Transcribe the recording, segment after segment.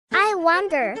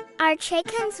wonder, are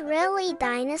chickens really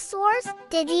dinosaurs?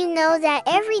 Did you know that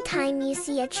every time you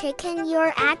see a chicken,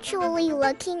 you're actually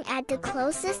looking at the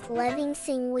closest living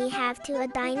thing we have to a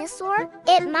dinosaur?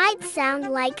 It might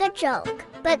sound like a joke,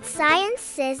 but science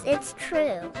says it's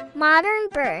true. Modern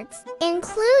birds,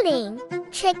 including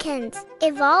chickens,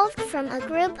 evolved from a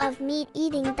group of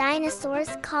meat-eating dinosaurs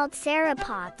called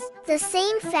sauropods, the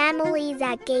same family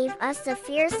that gave us the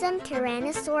fearsome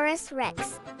Tyrannosaurus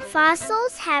rex.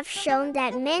 Fossils have shown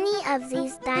that many of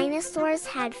these dinosaurs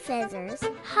had feathers,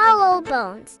 hollow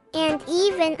bones, and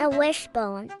even a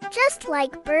wishbone, just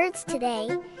like birds today.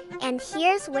 And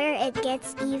here's where it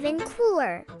gets even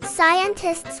cooler.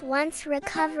 Scientists once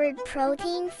recovered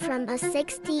protein from a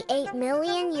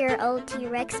 68-million-year-old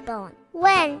T-Rex bone.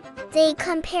 When they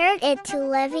compared it to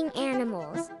living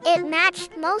animals, it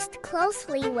matched most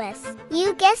closely with,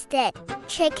 you guessed it,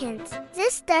 chickens.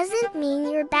 This doesn't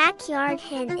mean your backyard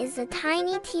hen is a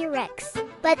tiny T-Rex,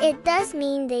 but it does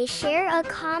mean they share a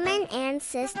common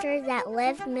ancestor that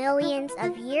lived millions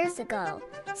of years ago.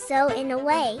 So in a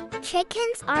way,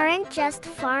 chickens aren't just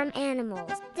farm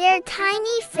animals. They're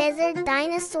tiny feathered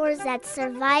dinosaurs that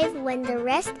survived when the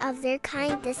rest of their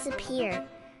kind disappeared.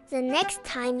 The next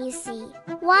time you see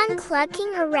one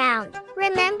clucking around,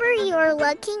 remember you're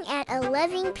looking at a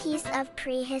living piece of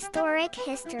prehistoric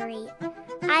history.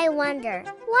 I wonder,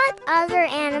 what other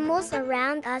animals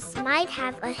around us might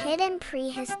have a hidden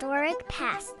prehistoric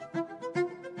past?